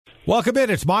Welcome in.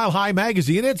 It's Mile High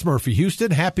Magazine. It's Murphy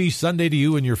Houston. Happy Sunday to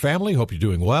you and your family. Hope you're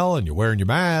doing well and you're wearing your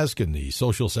mask and the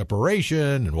social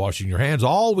separation and washing your hands.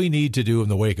 All we need to do in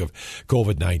the wake of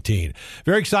COVID-19.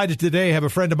 Very excited today. I have a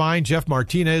friend of mine, Jeff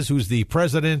Martinez, who's the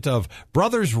president of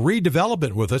Brothers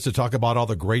Redevelopment, with us to talk about all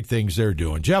the great things they're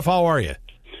doing. Jeff, how are you?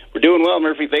 We're doing well,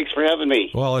 Murphy. Thanks for having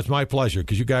me. Well, it's my pleasure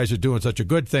because you guys are doing such a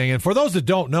good thing. And for those that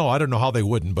don't know, I don't know how they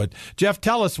wouldn't, but Jeff,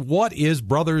 tell us, what is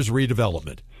Brothers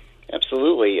Redevelopment?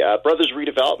 Absolutely. Brothers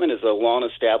Redevelopment is a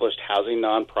long-established housing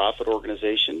nonprofit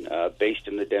organization based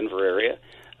in the Denver area,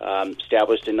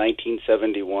 established in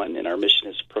 1971, and our mission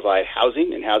is to provide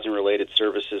housing and housing-related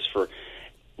services for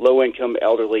low-income,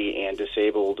 elderly, and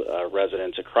disabled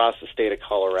residents across the state of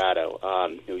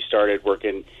Colorado. We started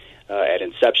working at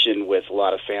inception with a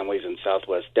lot of families in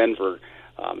southwest Denver.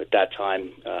 At that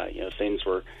time, things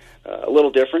were a little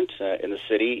different in the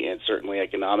city and certainly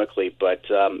economically, but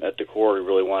at the core, we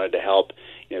really wanted to help,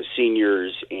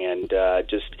 seniors and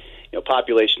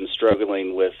populations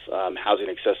struggling with housing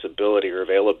accessibility or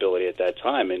availability at that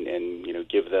time, and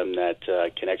give them that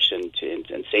connection to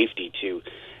and safety to,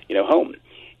 home.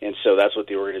 And so that's what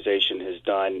the organization has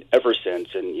done ever since,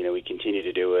 and we continue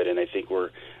to do it. And I think we're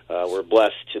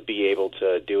blessed to be able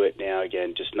to do it now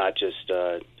again, not just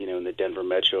in the Denver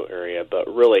metro area,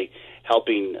 but really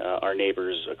helping our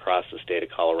neighbors across the state of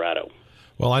Colorado.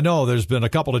 Well, I know there's been a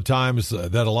couple of times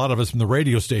that a lot of us from the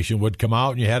radio station would come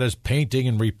out and you had us painting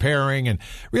and repairing, and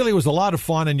really it was a lot of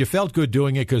fun, and you felt good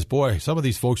doing it because, boy, some of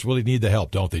these folks really need the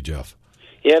help, don't they, Jeff?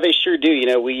 Yeah, they sure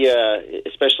do. We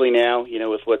especially now,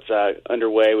 with what's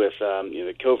underway with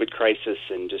the COVID crisis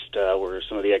and just where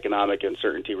some of the economic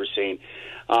uncertainty we're seeing.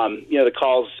 The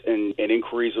calls and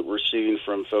inquiries that we're receiving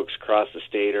from folks across the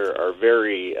state are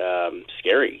very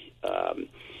scary.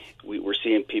 We're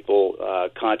seeing people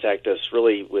contact us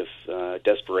really with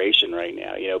desperation right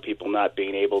now. People not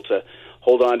being able to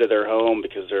hold on to their home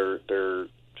because they're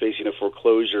facing a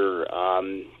foreclosure,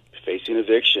 facing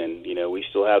eviction. We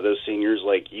still have those seniors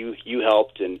like you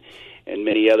helped and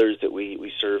many others that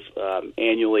we serve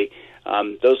annually.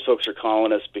 Those folks are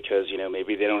calling us because,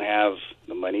 maybe they don't have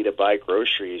the money to buy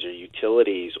groceries or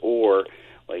utilities, or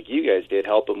like you guys did,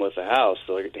 help them with the house.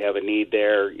 So they have a need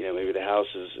there. Maybe the house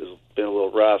has been a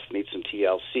little rough, needs some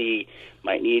TLC,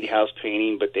 might need house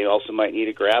painting, but they also might need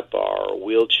a grab bar or a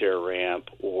wheelchair ramp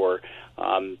or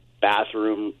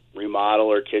bathroom remodel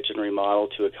or kitchen remodel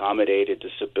to accommodate a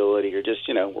disability, or just,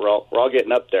 we're all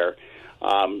getting up there.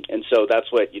 And so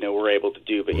that's what, we're able to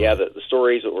do. But yeah, the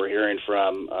stories that we're hearing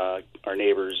from our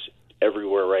neighbors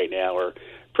everywhere right now are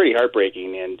pretty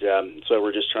heartbreaking. And so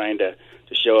we're just trying to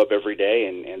show up every day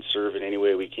and serve in any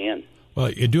way we can.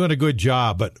 Well, you're doing a good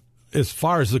job, but as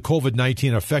far as the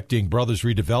COVID-19 affecting Brothers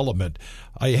Redevelopment,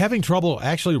 are you having trouble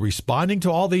actually responding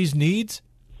to all these needs?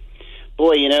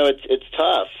 Boy, it's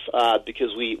tough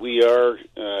because we are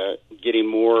getting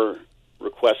more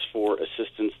requests for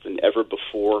assistance than ever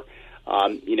before.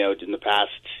 In the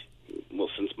past,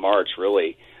 since March,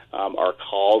 really, our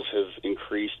calls have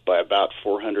increased by about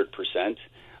 400%.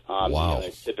 Wow. In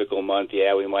a typical month,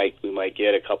 we might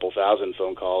get a couple thousand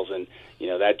phone calls, and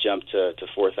that jumped to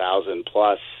 4,000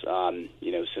 plus,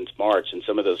 since March. And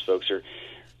some of those folks are,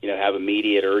 have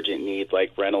immediate urgent needs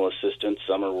like rental assistance.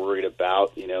 Some are worried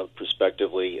about,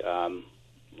 prospectively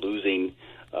losing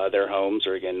their homes,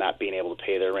 or again not being able to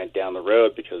pay their rent down the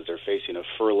road because they're facing a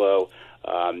furlough,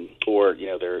 or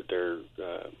their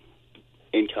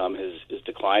income has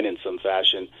declined in some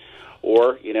fashion,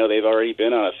 or they've already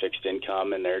been on a fixed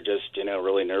income and they're just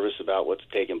really nervous about what's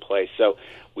taking place. So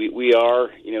we are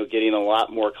getting a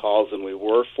lot more calls than we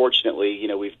were. Fortunately,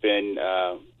 we've been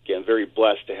again very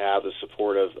blessed to have the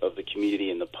support of the community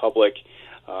and the public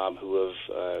who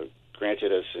have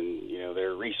granted us and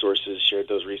their resources, shared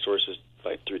those resources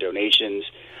through donations.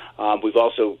 We've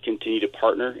also continued to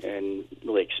partner and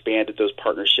really expanded those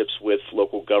partnerships with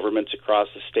local governments across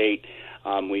the state.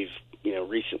 We've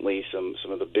recently some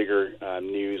of the bigger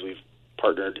news. We've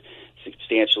partnered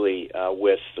substantially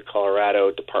with the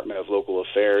Colorado Department of Local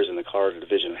Affairs and the Colorado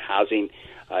Division of Housing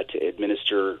to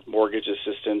administer mortgage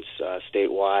assistance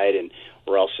statewide, and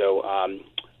we're also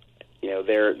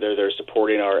they're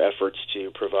supporting our efforts to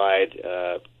provide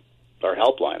our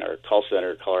helpline, our call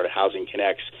center, Colorado Housing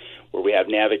Connects, where we have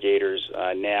navigators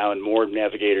now and more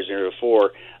navigators than ever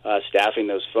before staffing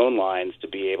those phone lines to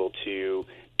be able to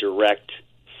direct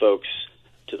folks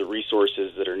to the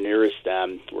resources that are nearest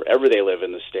them wherever they live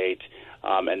in the state,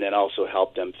 and then also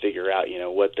help them figure out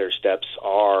what their steps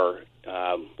are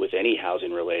with any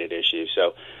housing related issue.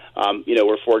 So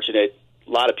we're fortunate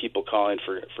lot of people calling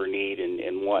for need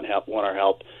and want our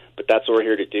help, but that's what we're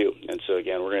here to do. And so,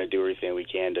 again, we're going to do everything we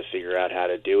can to figure out how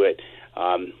to do it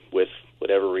with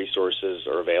whatever resources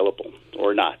are available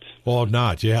or not. Well,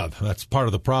 not, yeah. That's part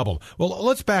of the problem. Well,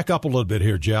 let's back up a little bit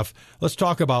here, Jeff. Let's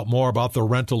talk more about the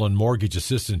rental and mortgage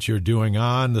assistance you're doing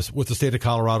with the state of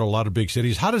Colorado, a lot of big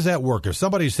cities. How does that work? If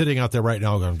somebody's sitting out there right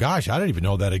now going, gosh, I didn't even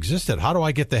know that existed. How do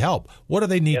I get the help? What do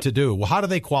they need to do? Well, how do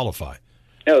they qualify?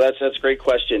 No, that's a great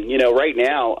question. Right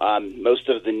now, most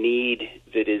of the need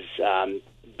that is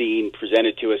being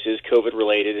presented to us is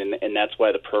COVID-related, and that's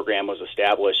why the program was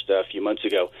established a few months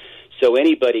ago. So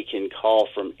anybody can call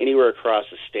from anywhere across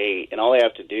the state, and all they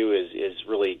have to do is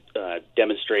really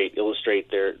illustrate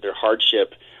their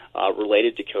hardship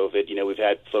related to COVID. We've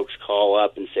had folks call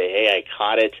up and say, hey, I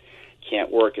caught it,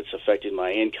 can't work, it's affected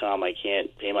my income, I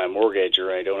can't pay my mortgage,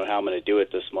 or I don't know how I'm going to do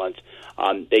it this month.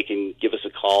 They can give us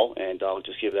a call, and I'll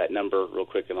just give that number real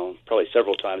quick, and I'll probably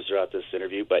several times throughout this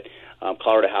interview, but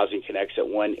Colorado Housing Connects at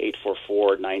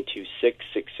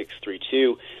 1-844-926-6632.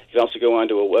 You can also go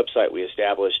onto a website we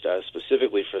established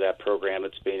specifically for that program.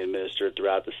 It's being administered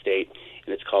throughout the state,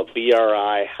 and it's called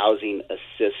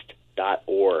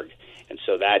brihousingassist.org. And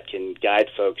so that can guide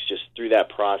folks just through that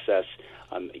process,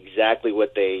 exactly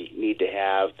what they need to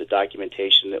have, the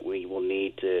documentation that we will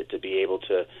need to be able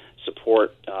to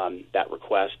support that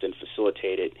request and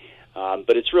facilitate it.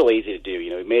 But it's really easy to do.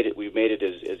 We've made it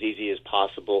as easy as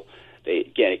possible.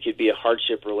 Again, it could be a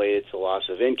hardship related to loss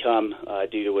of income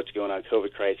due to what's going on,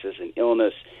 COVID crisis and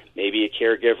illness. Maybe a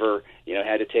caregiver,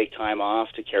 had to take time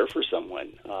off to care for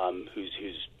someone who's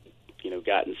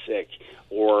gotten sick,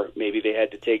 or maybe they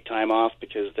had to take time off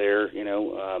because they're,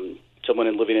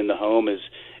 someone living in the home is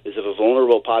of a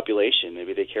vulnerable population.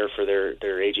 Maybe they care for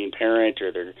their aging parent,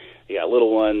 or they got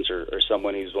little ones, or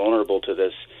someone who's vulnerable to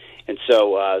this. And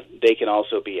so they can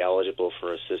also be eligible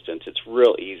for assistance. It's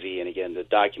real easy, and again, the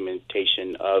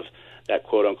documentation of that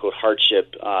quote-unquote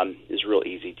hardship is real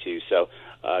easy too. So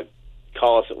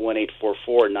call us at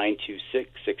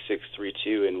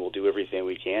 1-844-926-6632, and we'll do everything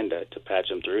we can to patch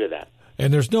them through to that.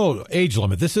 And there's no age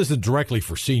limit. This isn't directly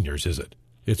for seniors, is it?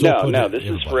 No, this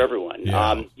is for everyone.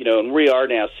 Yeah. And we are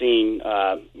now seeing,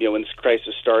 when this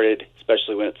crisis started,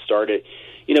 especially when it started,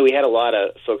 we had a lot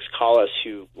of folks call us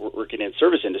who were working in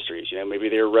service industries. Maybe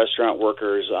they were restaurant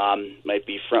workers, might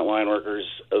be frontline workers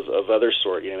of other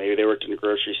sort. Maybe they worked in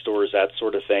grocery stores, that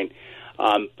sort of thing.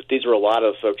 But these were a lot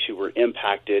of folks who were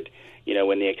impacted,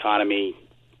 when the economy,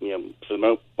 for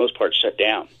the most part, shut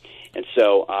down. And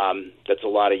so that's a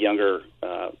lot of younger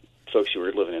folks who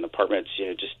were living in apartments,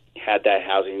 just had that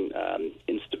housing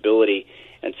instability.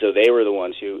 And so they were the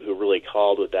ones who really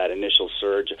called with that initial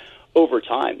surge. Over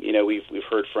time, we've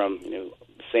heard from, the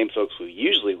same folks we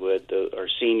usually would, our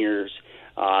seniors,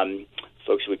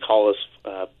 folks who would call us,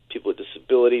 people with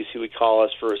disabilities who would call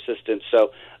us for assistance.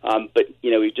 So, but,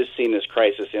 we've just seen this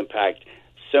crisis impact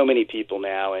so many people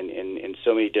now in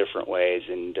so many different ways.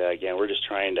 And, again, we're just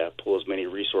trying to pull as many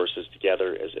resources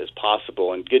together as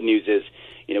possible. And good news is,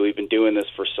 we've been doing this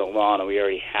for so long, and we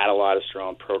already had a lot of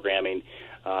strong programming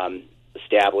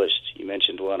established. You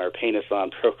mentioned our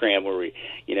Paint-A-Thon program where we,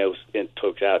 sent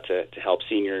folks out to help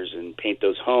seniors and paint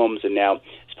those homes. And now,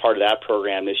 as part of that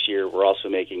program this year, we're also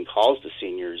making calls to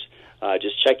seniors,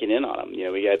 just checking in on them.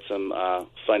 We had some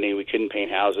funding. We couldn't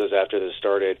paint houses after this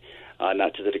started,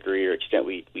 not to the degree or extent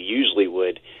we usually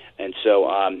would. And so,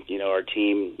 our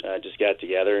team just got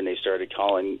together and they started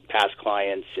calling past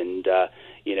clients and,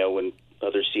 when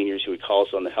other seniors who would call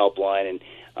us on the helpline, and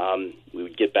we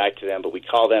would get back to them, but we'd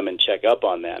call them and check up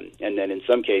on them. And then in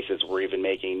some cases, we're even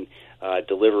making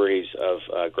deliveries of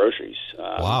groceries.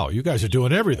 Wow, you guys are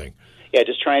doing everything. Yeah,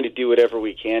 just trying to do whatever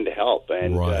we can to help.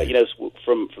 And, right.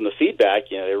 From the feedback,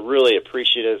 they're really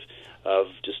appreciative of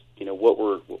just, what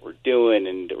we're doing,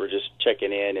 and we're just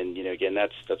checking in. And, again,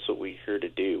 that's what we're here to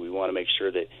do. We want to make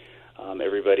sure that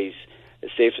everybody's as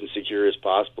safe and secure as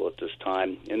possible at this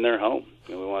time in their home.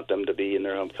 We want them to be in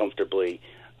their home comfortably,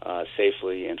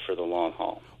 safely, and for the long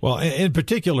haul. Well, in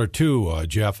particular, too,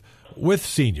 Jeff, with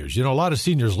seniors, a lot of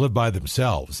seniors live by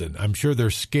themselves, and I'm sure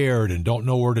they're scared and don't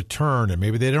know where to turn, and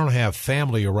maybe they don't have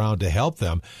family around to help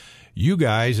them. You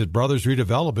guys at Brothers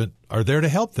Redevelopment are there to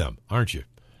help them, aren't you?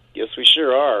 Yes, we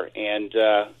sure are. And,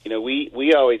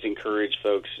 we always encourage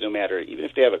folks, no matter, even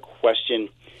if they have a question,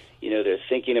 they're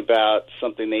thinking about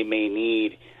something they may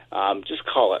need, just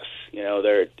call us.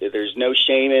 There's no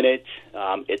shame in it.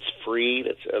 It's free.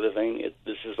 That's the other thing.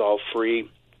 This is all free.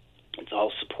 It's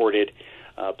all supported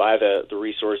by the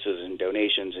resources and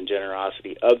donations and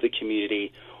generosity of the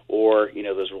community, or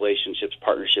those relationships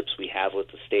partnerships we have with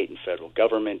the state and federal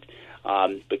government.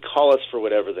 But call us for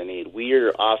whatever the need. We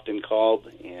are often called,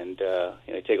 and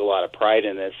I take a lot of pride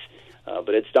in this,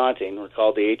 but it's daunting. We're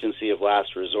called the agency of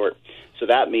last resort. So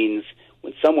that means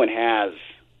when someone has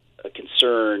a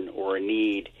concern or a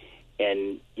need,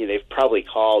 and they've probably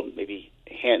called maybe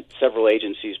several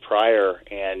agencies prior,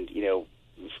 and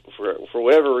for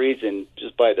whatever reason,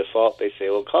 just by default, they say,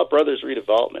 well, call Brothers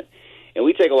Redevelopment. And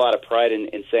we take a lot of pride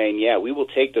in saying, yeah, we will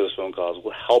take those phone calls.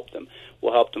 We'll help them.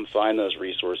 We'll help them find those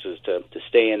resources to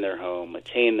stay in their home,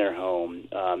 attain their home,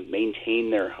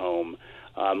 maintain their home.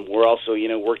 We're also,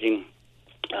 working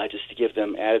just to give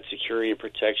them added security and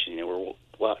protection.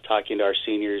 We're talking to our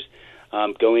seniors,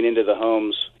 going into the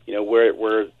homes,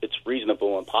 where it's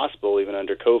reasonable and possible, even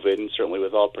under COVID, and certainly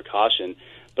with all precaution,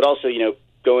 but also,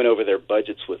 going over their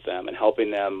budgets with them and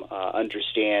helping them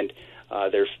understand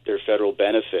their federal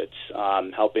benefits,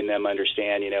 helping them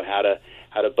understand,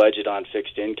 how to budget on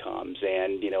fixed incomes,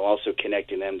 and also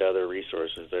connecting them to other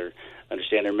resources.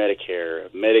 Understand their Medicare,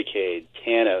 Medicaid,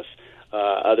 TANF,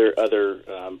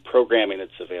 other programming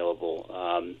that's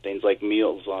available, things like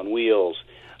Meals on Wheels,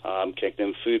 connect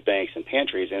them food banks and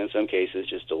pantries, and in some cases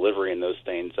just delivering those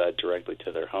things directly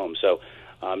to their home. So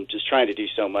just trying to do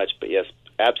so much, but yes,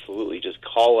 absolutely, just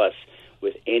call us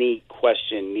with any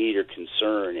question, need, or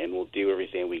concern, and we'll do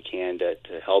everything we can to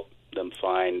help them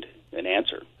find an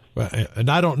answer. And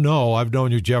I don't know, I've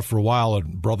known you, Jeff, for a while at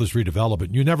Brothers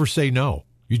Redevelopment. You never say no.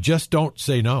 You just don't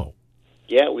say no.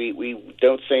 Yeah, we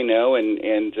don't say no,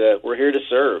 and we're here to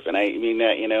serve, and I mean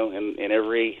that, in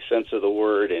every sense of the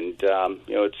word, and,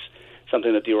 it's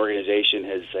something that the organization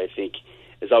has, I think,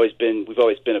 we've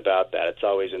always been about that. It's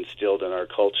always instilled in our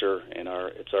culture, and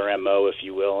it's our MO, if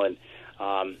you will, and,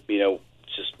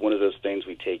 it's just one of those things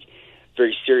we take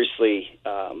very seriously,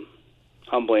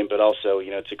 humbling, but also,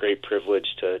 it's a great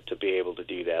privilege to be able to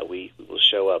do that. We will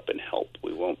show up and help.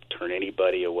 We won't turn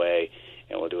anybody away,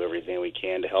 and we'll do everything we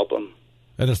can to help them.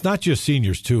 And it's not just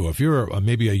seniors, too. If you're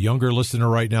maybe a younger listener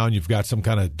right now and you've got some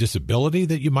kind of disability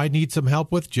that you might need some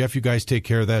help with, Jeff, you guys take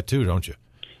care of that, too, don't you?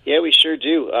 Yeah, we sure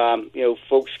do.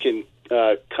 Folks can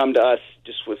come to us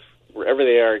just with wherever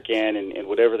they are, again, and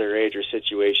whatever their age or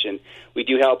situation. We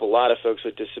do help a lot of folks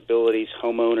with disabilities,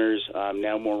 homeowners,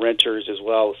 now more renters as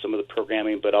well with some of the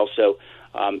programming, but also,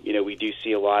 we do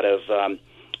see a lot of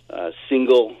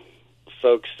single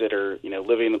folks that are,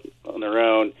 living on their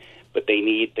own, but they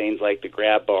need things like the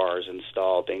grab bars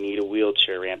installed. They need a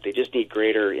wheelchair ramp. They just need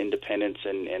greater independence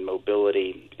and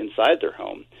mobility inside their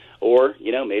home. Or,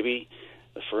 maybe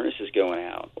the furnace is going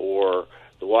out, or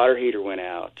the water heater went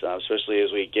out, especially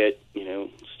as we get,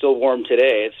 still warm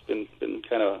today. It's been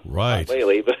kind of right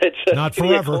lately, but it's not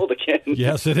forever. Cold again.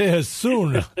 Yes, it is.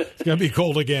 Soon it's going to be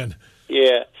cold again.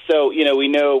 Yeah. So, we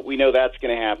know that's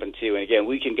going to happen too. And again,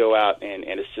 we can go out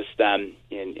and assist them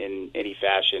in any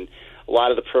fashion. A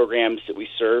lot of the programs that we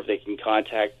serve, they can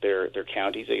contact their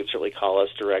counties. They can certainly call us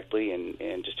directly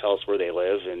and just tell us where they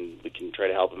live, and we can try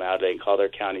to help them out. They can call their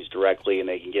counties directly, and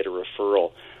they can get a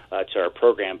referral to our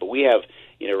program. But we have,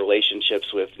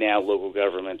 relationships with now local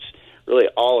governments really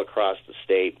all across the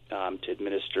state to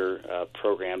administer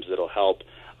programs that'll help.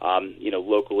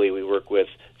 Locally, we work with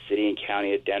City and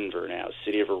County of Denver now.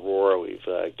 City of Aurora, we've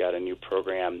got a new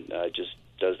program, just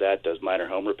does minor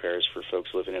home repairs for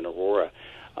folks living in Aurora.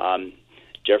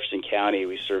 Jefferson County,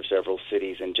 we serve several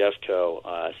cities in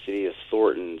Jeffco, City of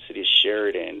Thornton, City of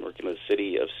Sheridan, working with the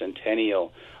City of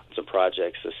Centennial on some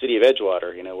projects. The City of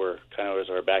Edgewater, we're kind of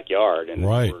as our backyard, and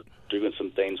right. We're doing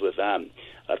some things with them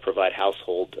to provide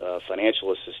household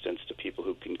financial assistance to people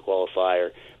who can qualify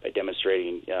or by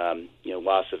demonstrating,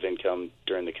 loss of income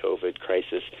during the COVID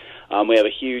crisis. We have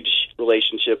a huge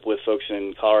relationship with folks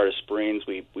in Colorado Springs.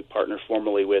 We partner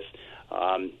formally with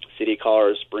City of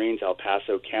Colorado Springs, El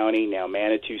Paso County, now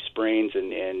Manitou Springs,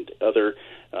 and other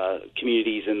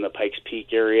communities in the Pikes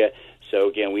Peak area. So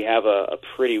again, we have a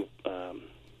pretty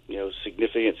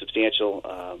significant,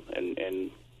 substantial,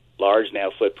 and large now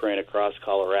footprint across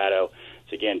Colorado.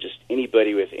 So again, just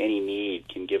anybody with any need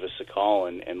can give us a call,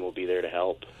 and we'll be there to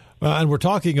help. Well, and we're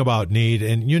talking about need,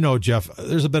 and Jeff,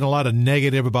 there's been a lot of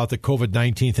negative about the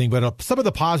COVID-19 thing, but some of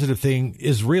the positive thing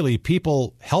is really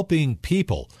people helping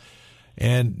people.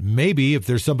 And maybe if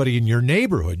there's somebody in your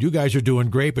neighborhood, you guys are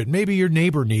doing great, but maybe your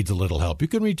neighbor needs a little help. You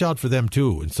can reach out for them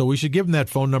too. And so we should give them that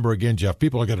phone number again, Jeff.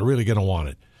 People are really going to want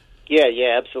it.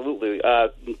 Yeah, absolutely.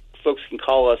 Folks can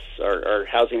call us, our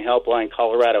housing helpline,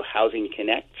 Colorado Housing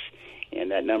Connects, and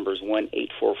that number is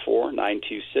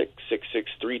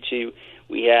 1-844-926-6632.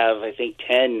 We have, I think,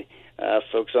 10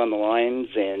 folks on the lines,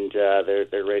 and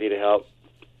they're ready to help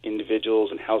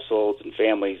individuals and households and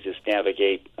families just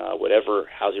navigate whatever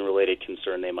housing-related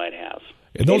concern they might have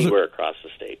anywhere across the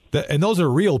state. And those are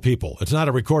real people. It's not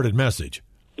a recorded message.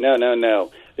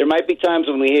 No. There might be times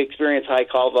when we experience high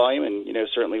call volume, and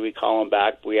certainly we call them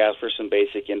back. We ask for some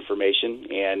basic information,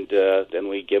 and then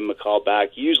we give them a call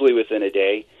back, usually within a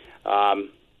day.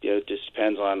 It just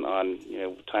depends on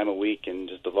time of week and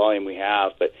just the volume we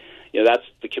have. But that's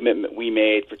the commitment we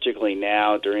made, particularly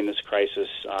now during this crisis.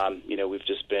 We've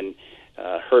just been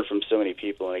heard from so many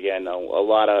people, and again, a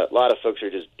lot of folks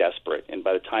are just desperate. And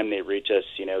by the time they reach us,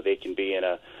 they can be in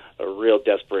a real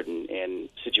desperate and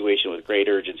situation with great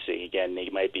urgency. Again, they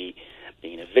might be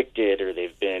being evicted, or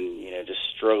they've been just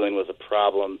struggling with a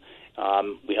problem.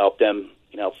 We help them,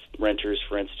 renters,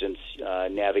 for instance,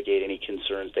 navigate any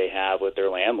concerns they have with their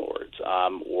landlords,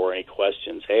 or any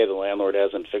questions. Hey, the landlord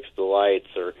hasn't fixed the lights,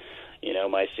 or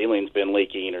my ceiling's been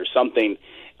leaking, or something.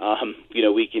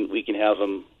 We can have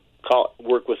them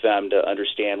work with them to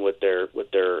understand what their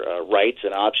rights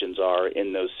and options are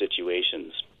in those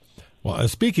situations. Well,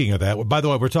 speaking of that, by the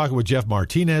way, we're talking with Jeff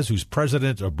Martinez, who's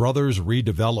president of Brothers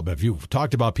Redevelopment. You've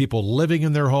talked about people living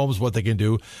in their homes, what they can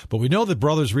do, but we know that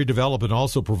Brothers Redevelopment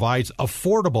also provides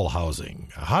affordable housing.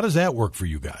 How does that work for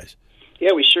you guys?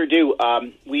 Yeah, we sure do.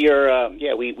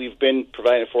 We've been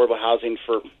providing affordable housing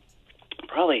for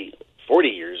probably 40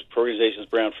 years. The organization's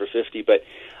been around for 50, but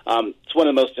it's one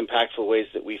of the most impactful ways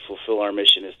that we fulfill our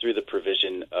mission is through the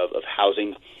provision of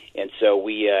housing. And so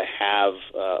we have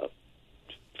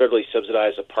federally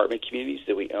subsidized apartment communities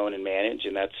that we own and manage,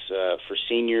 and that's for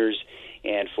seniors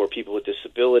and for people with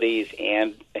disabilities,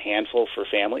 and a handful for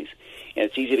families. And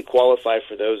it's easy to qualify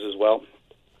for those as well.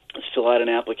 Let's fill out an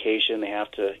application. They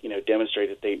have to, demonstrate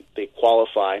that they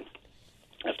qualify,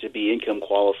 have to be income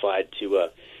qualified to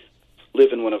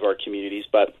live in one of our communities.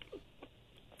 But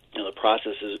the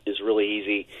process is really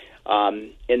easy.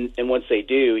 And once they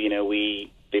do,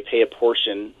 they pay a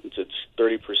portion. It's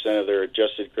 30% of their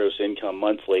adjusted gross income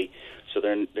monthly. So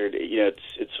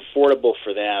it's affordable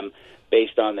for them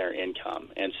based on their income.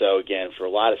 And so again, for a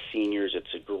lot of seniors,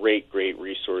 it's a great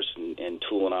resource and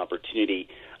tool and opportunity.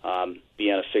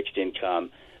 Be on a fixed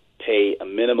income, pay a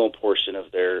minimal portion of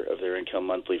their income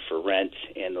monthly for rent,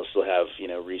 and they'll still have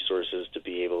resources to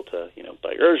be able to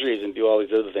buy groceries and do all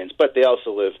these other things. But they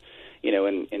also live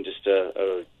in just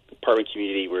a apartment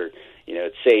community where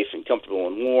it's safe and comfortable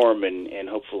and warm and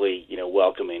hopefully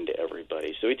welcoming to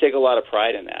everybody. So we take a lot of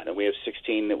pride in that, and we have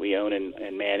 16 that we own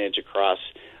and manage across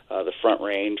the Front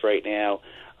Range right now.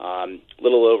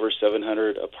 Little over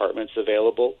 700 apartments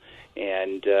available,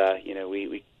 and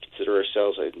we consider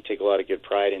ourselves, I take a lot of good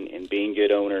pride in being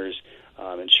good owners,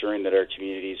 ensuring that our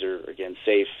communities are again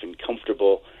safe and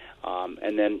comfortable,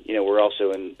 and then we're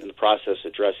also in the process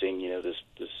addressing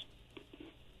this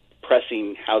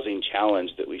pressing housing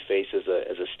challenge that we face as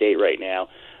a state right now,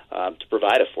 to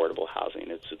provide affordable housing.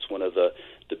 It's one of the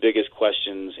biggest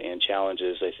questions and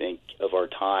challenges, I think, of our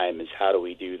time is how do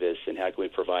we do this, and how can we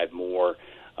provide more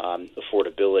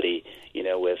affordability,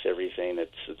 with everything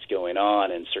that's going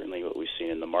on, and certainly what we've seen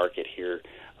in the market here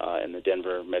in the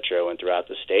Denver metro and throughout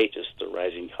the state, just the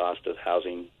rising cost of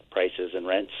housing prices and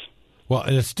rents. Well,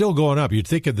 and it's still going up. You'd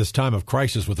think at this time of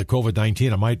crisis with the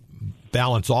COVID-19, it might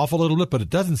balance off a little bit, but it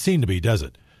doesn't seem to be, does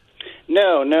it?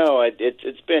 No,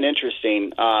 it's been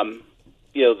interesting.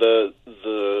 The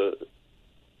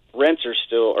rents are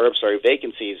still,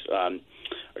 vacancies are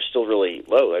still really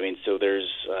low. I mean, so there's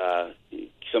a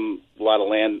lot of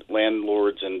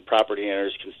landlords and property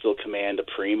owners can still command a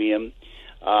premium.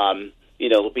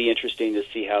 It'll be interesting to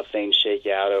see how things shake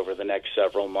out over the next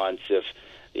several months if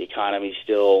the economy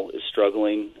still is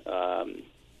struggling, and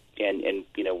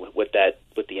what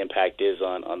the impact is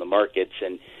on the markets,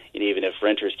 and even if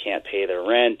renters can't pay their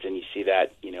rent, and you see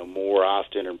that more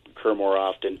often or occur more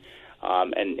often,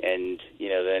 then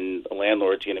the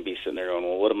landlord's going to be sitting there going,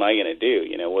 well, what am I going to do?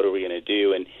 What are we going to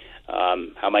do, and how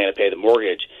am I going to pay the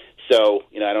mortgage? So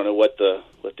I don't know what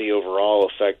the overall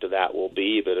effect of that will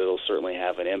be, but it'll certainly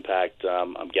have an impact,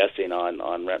 I'm guessing,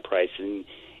 on rent pricing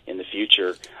in the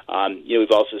future.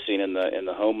 We've also seen in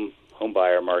the home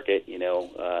buyer market,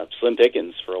 slim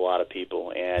pickings for a lot of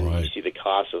people, and right. You see the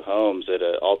cost of homes at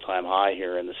an all-time high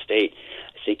here in the state.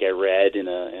 I think I read in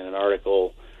an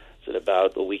article that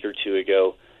about a week or two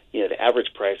ago, the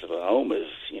average price of a home is,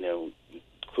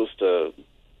 close to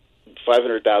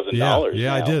 $500,000.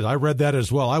 Yeah, I did. I read that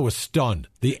as well. I was stunned.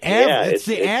 It's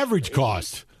the average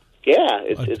cost. Yeah,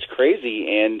 it's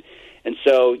crazy, and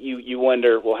so you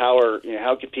wonder, well,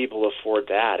 how can people afford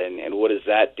that, and what is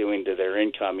that doing to their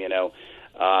income?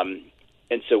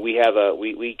 And so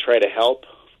we try to help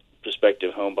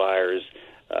prospective home buyers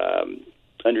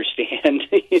understand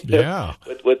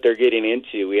what they're getting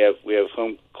into. We have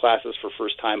home classes for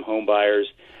first-time home buyers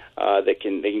they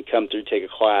can come through, take a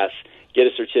class, get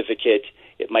a certificate.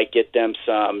 It might get them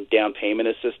some down payment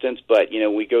assistance, but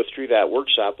we go through that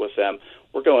workshop with them.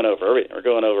 We're going over everything. We're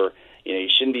going over. You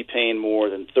shouldn't be paying more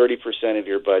than 30% of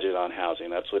your budget on housing.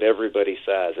 That's what everybody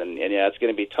says, and it's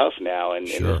going to be tough now in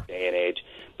this day and age.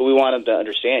 But we want them to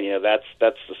understand, that's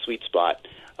the sweet spot.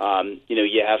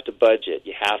 You have to budget.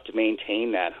 You have to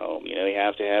maintain that home. You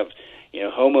have to have,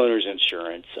 homeowners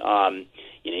insurance.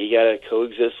 You got to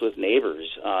coexist with neighbors.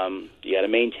 You got to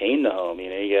maintain the home.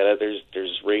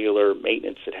 There's regular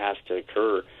maintenance that has to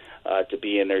occur to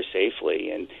be in there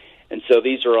safely. And so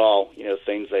these are all,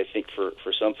 things I think for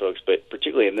some folks, but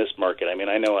particularly in this market. I mean,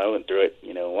 I know I went through it,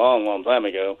 a long time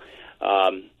ago.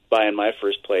 Buying my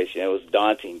first place, it was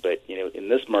daunting, but in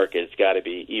this market, it's got to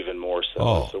be even more so.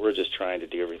 Oh. So we're just trying to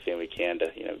do everything we can to,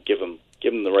 give them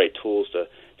the right tools to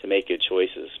make good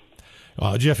choices.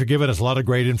 Jeff, you're giving us a lot of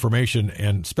great information,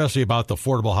 and especially about the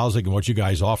affordable housing and what you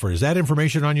guys offer. Is that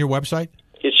information on your website?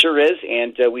 It sure is,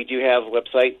 and we do have a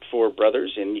website for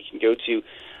Brothers, and you can go to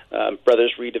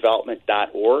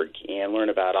brothersredevelopment.org and learn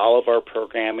about all of our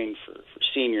programming for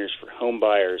seniors, for home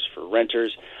buyers, for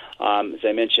renters. As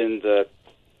I mentioned, the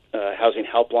housing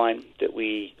helpline that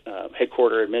we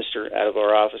headquarter administer out of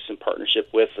our office in partnership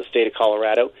with the state of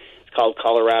Colorado. It's called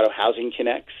Colorado Housing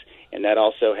Connects, and that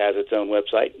also has its own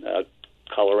website,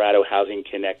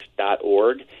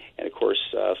 coloradohousingconnects.org, and of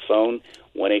course phone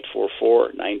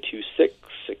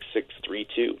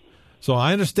 1-844-926-6632. So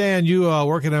I understand you are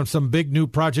working on some big new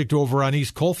project over on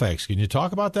East Colfax. Can you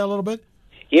talk about that a little bit?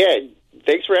 Yeah,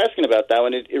 thanks for asking about that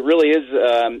one. It really is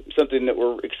something that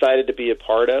we're excited to be a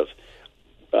part of.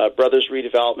 Brothers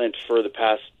Redevelopment for the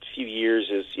past few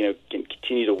years is, can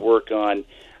continue to work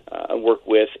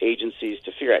with agencies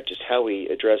to figure out just how we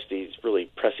address these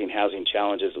really pressing housing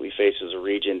challenges that we face as a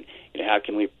region. How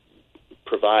can we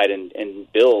provide and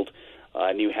build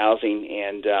new housing?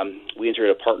 And we entered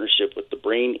a partnership with the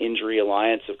Brain Injury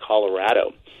Alliance of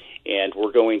Colorado, and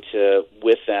we're going to,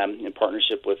 with them, in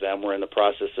partnership with them, we're in the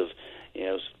process of,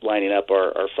 lining up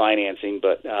our financing,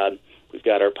 but we've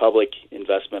got our public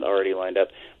investment already lined up.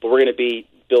 But we're going to be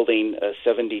building a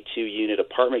 72-unit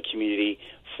apartment community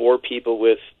for people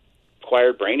with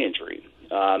acquired brain injury.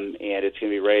 And it's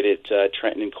going to be right at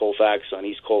Trenton and Colfax on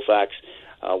East Colfax,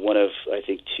 one of, I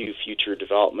think, two future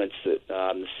developments that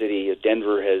the city of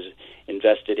Denver has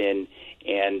invested in,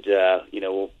 and,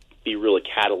 will be really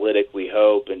catalytic, we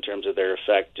hope, in terms of their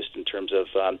effect, just in terms of,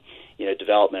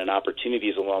 development and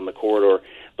opportunities along the corridor.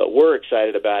 But we're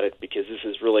excited about it because this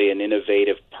is really an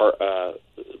innovative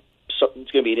it's going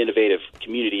to be an innovative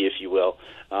community, if you will,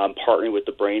 partnering with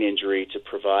the brain injury to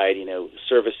provide,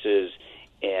 services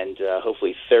and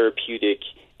hopefully therapeutic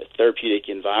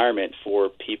environment for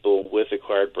people with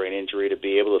acquired brain injury to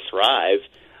be able to thrive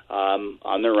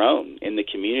on their own in the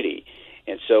community.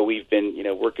 And so we've been,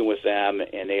 working with them,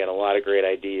 and they had a lot of great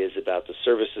ideas about the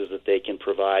services that they can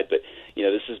provide. But,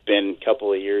 this has been a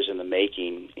couple of years in the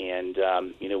making, and,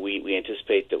 we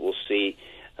anticipate that we'll see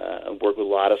work with a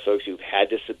lot of folks who've had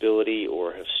disability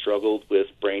or have struggled with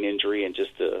brain injury and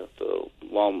just the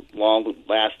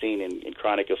long-lasting and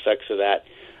chronic effects of that.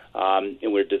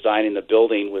 And we're designing the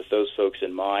building with those folks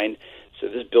in mind. So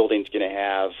this building's going to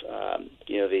have,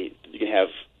 you can have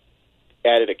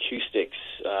added acoustics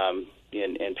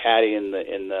and padding in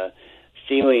the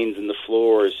ceilings and the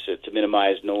floors to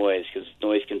minimize noise, because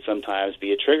noise can sometimes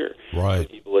be a trigger for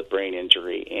people with brain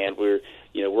injury. And we're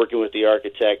working with the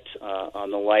architect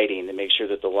on the lighting to make sure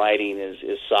that the lighting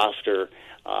is softer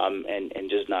and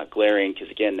just not glaring, because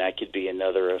again, that could be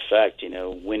another effect.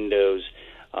 Windows,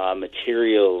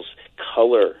 materials,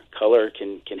 color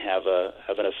can have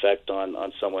an effect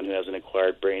on someone who has an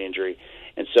acquired brain injury.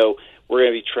 And so we're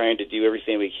going to be trying to do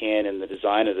everything we can in the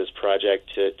design of this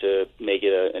project to make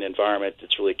it an environment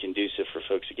that's really conducive for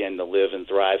folks, again, to live and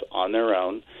thrive on their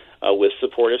own with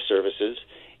supportive services.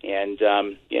 And,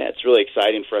 it's really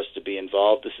exciting for us to be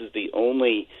involved. This is the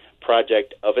only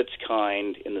project of its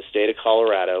kind in the state of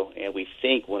Colorado, and we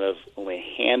think one of only a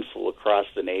handful across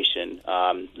the nation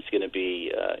that's going to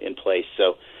be in place.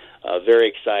 So very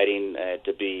exciting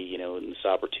to be, in this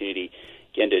opportunity,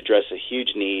 again, to address a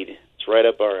huge need. It's right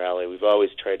up our alley. We've always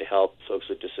tried to help folks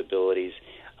with disabilities,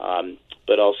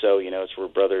 but also, it's where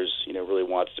Brothers, really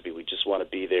wants to be. We just want to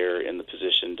be there in the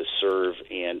position to serve,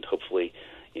 and hopefully,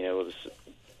 this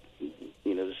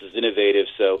is innovative.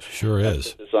 So sure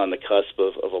is. It's on the cusp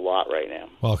of a lot right now.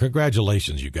 Well,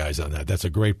 congratulations, you guys, on that. That's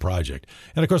a great project.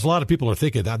 And of course, a lot of people are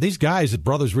thinking, now these guys at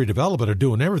Brothers Redevelopment are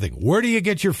doing everything. Where do you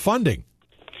get your funding?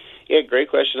 Yeah, great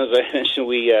question. As I mentioned,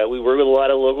 we work with a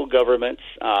lot of local governments,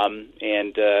 and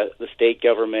the state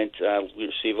government. We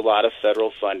receive a lot of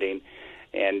federal funding,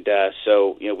 and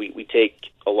so we take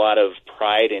a lot of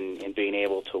pride in being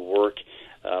able to work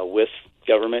with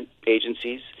government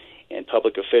agencies and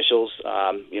public officials.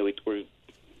 We're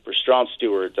strong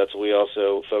stewards. That's what we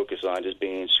also focus on, just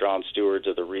being strong stewards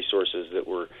of the resources that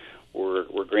we're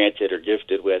granted or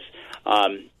gifted with.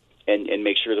 And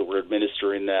make sure that we're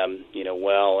administering them,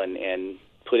 well, and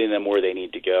putting them where they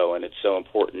need to go. And it's so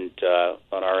important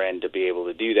on our end to be able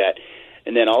to do that.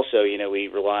 And then also, we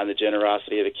rely on the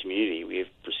generosity of the community. We've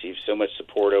received so much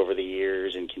support over the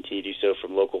years and continue to do so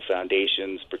from local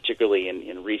foundations, particularly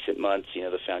in recent months.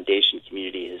 The foundation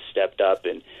community has stepped up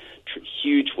in a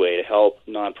huge way to help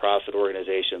nonprofit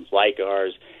organizations like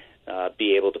ours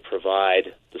be able to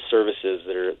provide the services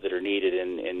that are needed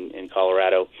in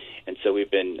Colorado. And so we've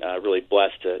been really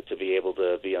blessed to be able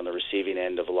to be on the receiving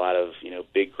end of a lot of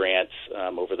big grants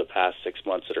over the past 6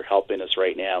 months that are helping us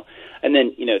right now. And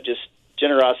then just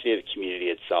generosity of the community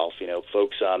itself.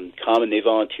 Folks come and they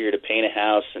volunteer to paint a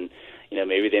house, and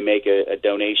maybe they make a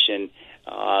donation.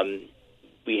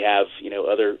 We have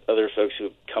other folks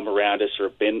who come around us or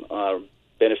have been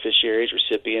beneficiaries,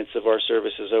 recipients of our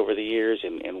services over the years,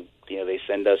 and they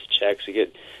send us checks. We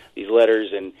get these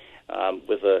letters and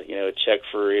with a check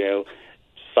for $5,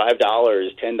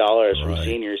 $10 from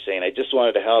seniors saying, "I just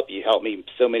wanted to help. You helped me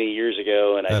so many years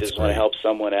ago, and I just want to help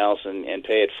someone else and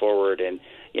pay it forward." And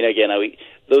again,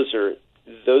 those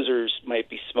might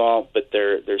be small, but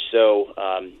they're so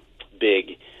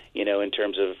big, in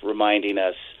terms of reminding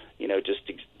us, just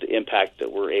the impact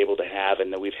that we're able to have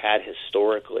and that we've had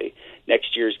historically.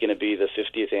 Next year is going to be the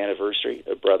 50th anniversary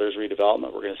of Brothers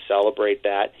Redevelopment. We're going to celebrate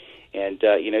that, and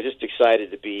just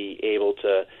excited to be able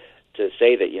to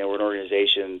say that we're an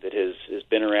organization that has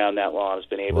been around that long, has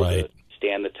been able to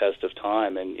stand the test of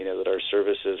time, and that our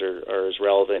services are as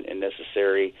relevant and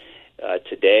necessary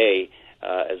today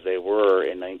as they were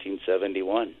in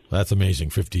 1971. That's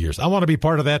amazing, 50 years. I want to be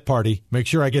part of that party. Make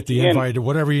sure I get the invite to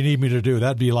whatever you need me to do.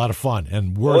 That'd be a lot of fun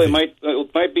and worthy. Well,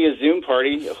 it might be a Zoom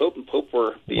party. I hope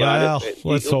we're beyond it.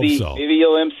 Let's hope so. Maybe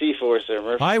you'll MC for us there,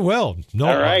 Murphy. I will. No,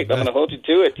 all right, I'm going to hold you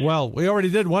to it. Well, we already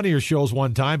did one of your shows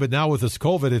one time, but now with this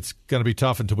COVID, it's going to be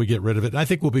tough until we get rid of it. And I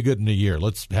think we'll be good in a year.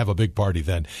 Let's have a big party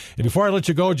then. And before I let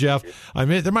you go, Jeff,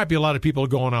 there might be a lot of people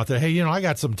going out there, hey, I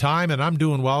got some time and I'm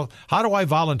doing well. How do I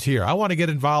volunteer? I want to get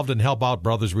involved and help out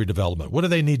Brothers Redevelopment. What do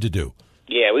they need to do?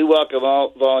 Yeah, we welcome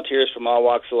all volunteers from all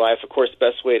walks of life. Of course, the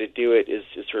best way to do it is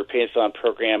through a Paint-A-Thon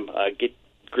program. Get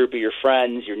a group of your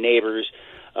friends, your neighbors,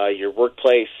 your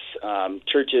workplace,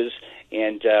 churches,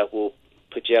 and we'll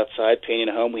put you outside painting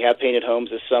a home. We have painted homes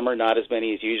this summer, not as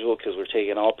many as usual because we're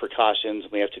taking all precautions.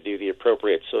 We have to do the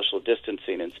appropriate social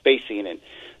distancing and spacing, and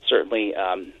certainly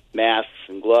masks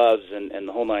and gloves and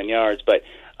the whole nine yards. But,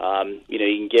 you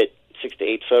can get 6 to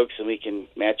 8 folks, and we can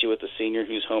match you with a senior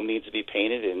whose home needs to be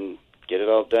painted and get it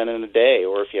all done in a day.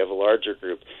 Or if you have a larger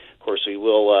group, of course, we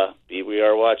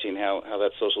are watching how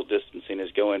that social distancing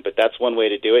is going. But that's one way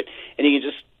to do it. And you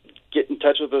can just get in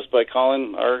touch with us by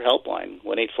calling our helpline,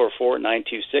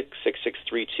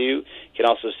 1-844-926-6632. You can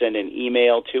also send an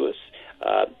email to us,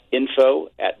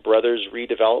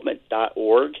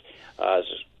 info@brothersredevelopment.org. It's a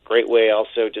great way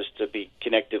also just to be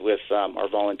connected with our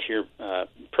volunteer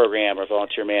program, our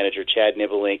volunteer manager, Chad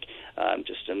Nibelink,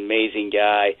 just an amazing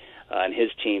guy, and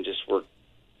his team just work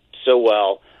so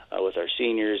well with our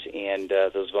seniors and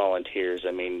those volunteers.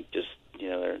 I mean, just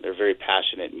they're very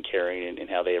passionate and caring in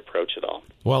how they approach it all.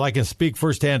 Well, I can speak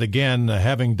firsthand again,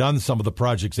 having done some of the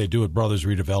projects they do at Brothers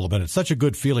Redevelopment. It's such a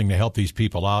good feeling to help these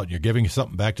people out. You're giving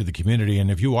something back to the community,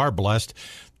 and if you are blessed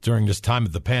during this time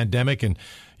of the pandemic and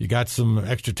you got some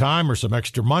extra time or some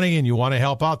extra money and you want to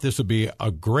help out, this would be a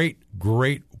great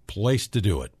place to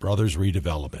do it, Brothers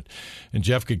Redevelopment. And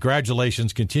Jeff,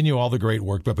 congratulations. Continue all the great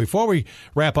work. But before we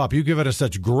wrap up, you've given us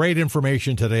such great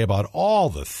information today about all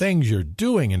the things you're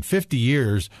doing in 50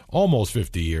 years, almost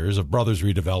 50 years of Brothers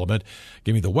Redevelopment.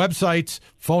 Give me the websites,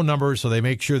 phone numbers, so they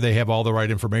make sure they have all the right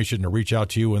information to reach out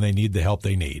to you when they need the help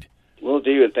they need. Will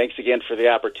do, and thanks again for the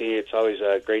opportunity. It's always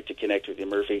great to connect with you,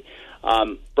 Murphy.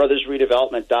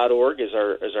 BrothersRedevelopment.org is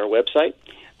our website.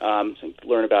 So you can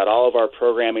learn about all of our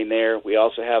programming there. We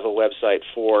also have a website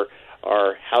for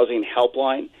our housing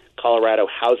helpline, Colorado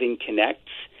Housing Connects,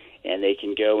 and they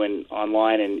can go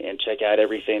online and check out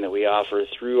everything that we offer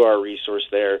through our resource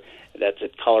there. That's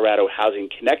at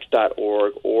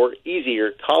coloradohousingconnects.org, or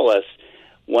easier, call us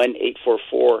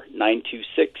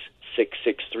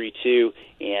 1-844-926-6632,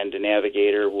 and a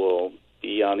navigator will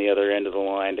be on the other end of the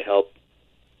line to help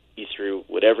you through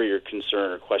whatever your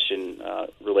concern or question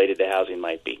related to housing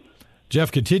might be. Jeff,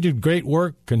 continued great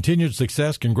work, continued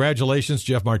success. Congratulations,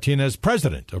 Jeff Martinez,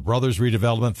 president of Brothers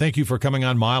Redevelopment. Thank you for coming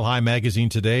on Mile High Magazine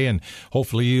today, and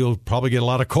hopefully you'll probably get a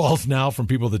lot of calls now from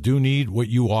people that do need what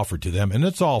you offer to them, and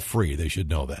it's all free. They should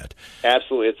know that.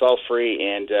 Absolutely. It's all free,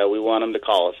 and we want them to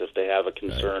call us if they have a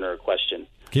concern or a question.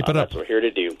 Keep it up. That's what we're here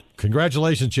to do.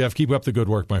 Congratulations, Jeff. Keep up the good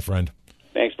work, my friend.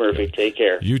 Thanks, Murphy. Take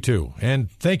care. You too. And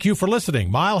thank you for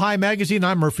listening. Mile High Magazine,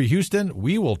 I'm Murphy Houston.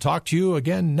 We will talk to you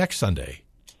again next Sunday.